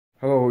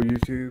Hello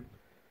YouTube.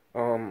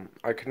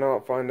 I could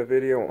not find a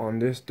video on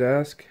this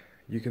desk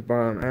you could buy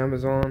on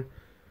Amazon,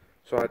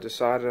 so I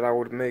decided I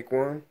would make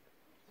one.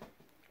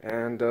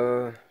 And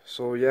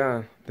so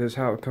yeah, this is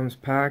how it comes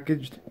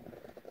packaged.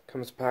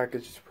 Comes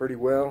packaged pretty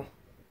well.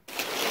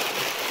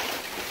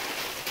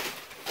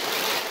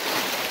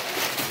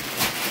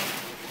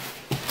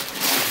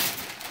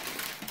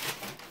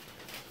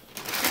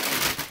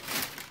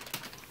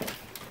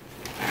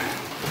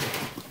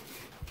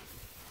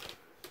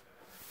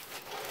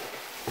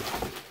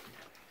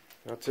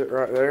 That's it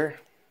right there.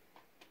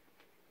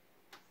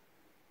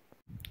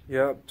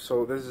 Yep,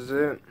 so this is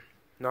it.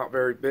 Not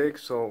very big,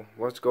 so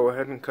let's go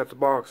ahead and cut the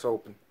box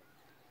open.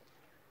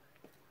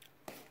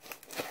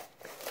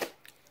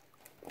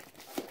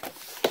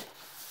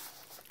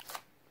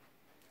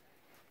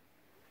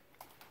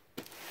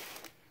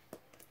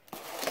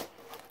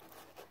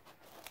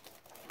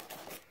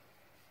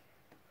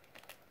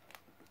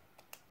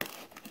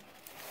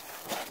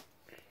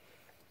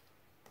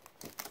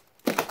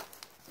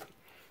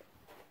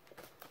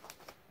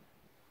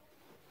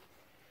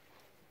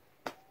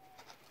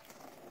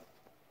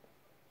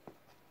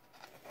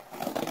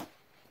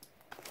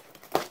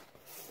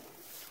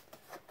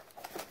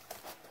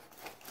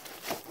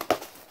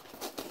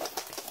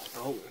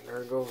 Oh,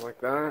 there it goes like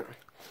that.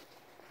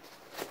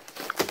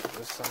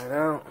 This side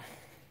out.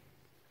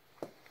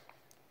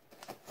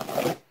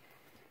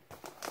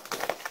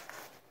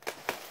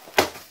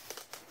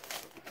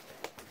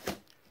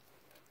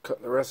 Cut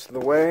the rest of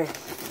the way.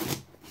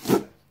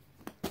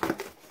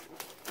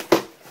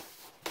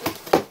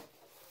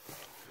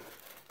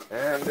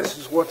 And this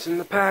is what's in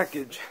the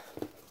package.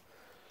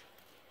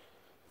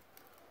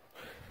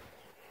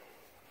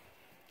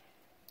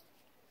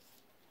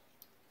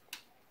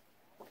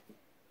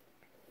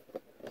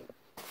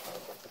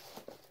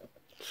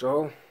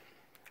 So,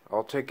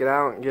 I'll take it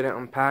out and get it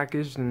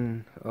unpackaged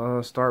and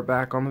start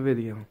back on the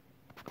video.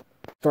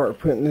 Start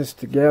putting this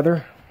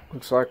together.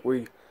 Looks like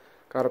we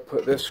gotta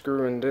put this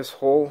screw in this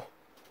hole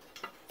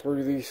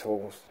through these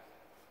holes.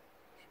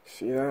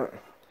 See that?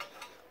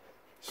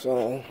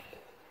 So,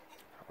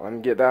 let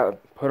me get that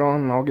put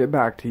on and I'll get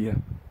back to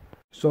you.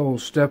 So,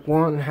 step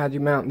one, had you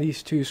mount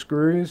these two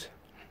screws.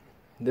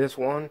 This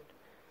one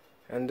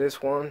and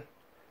this one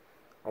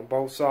on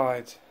both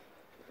sides.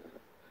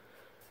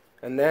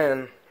 And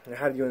then, I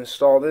had you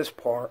install this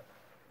part.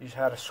 You just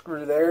had a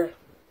screw there,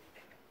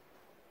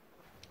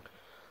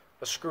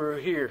 a screw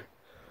here.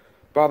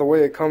 By the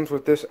way, it comes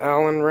with this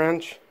Allen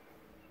wrench,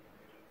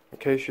 in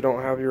case you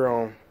don't have your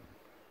own.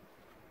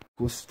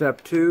 With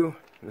step two,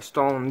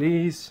 installing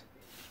these.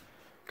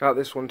 Got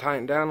this one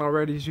tightened down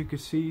already, as you can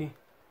see.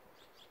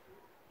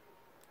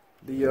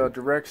 The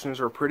directions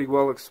are pretty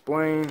well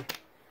explained.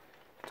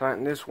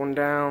 Tighten this one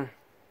down.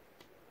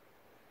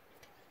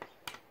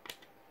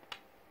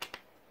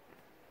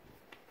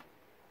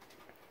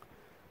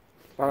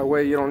 By the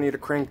way, you don't need to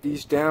crank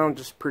these down,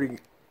 just pretty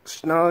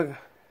snug.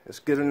 It's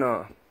good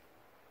enough.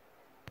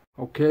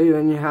 Okay,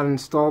 then you had to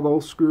install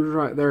those screws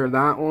right there.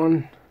 That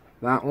one,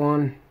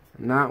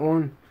 and that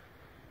one.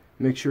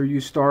 Make sure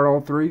you start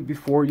all three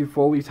before you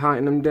fully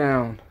tighten them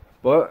down.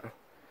 But,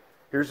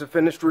 here's the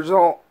finished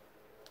result.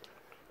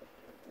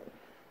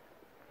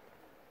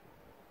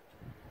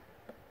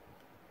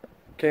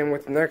 Came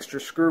with an extra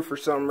screw for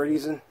some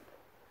reason.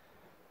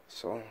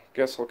 So,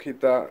 guess I'll keep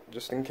that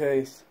just in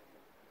case.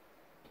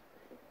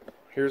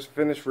 Here's the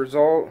finished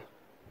result.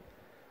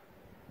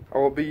 I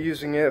will be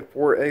using it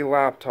for a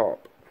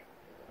laptop.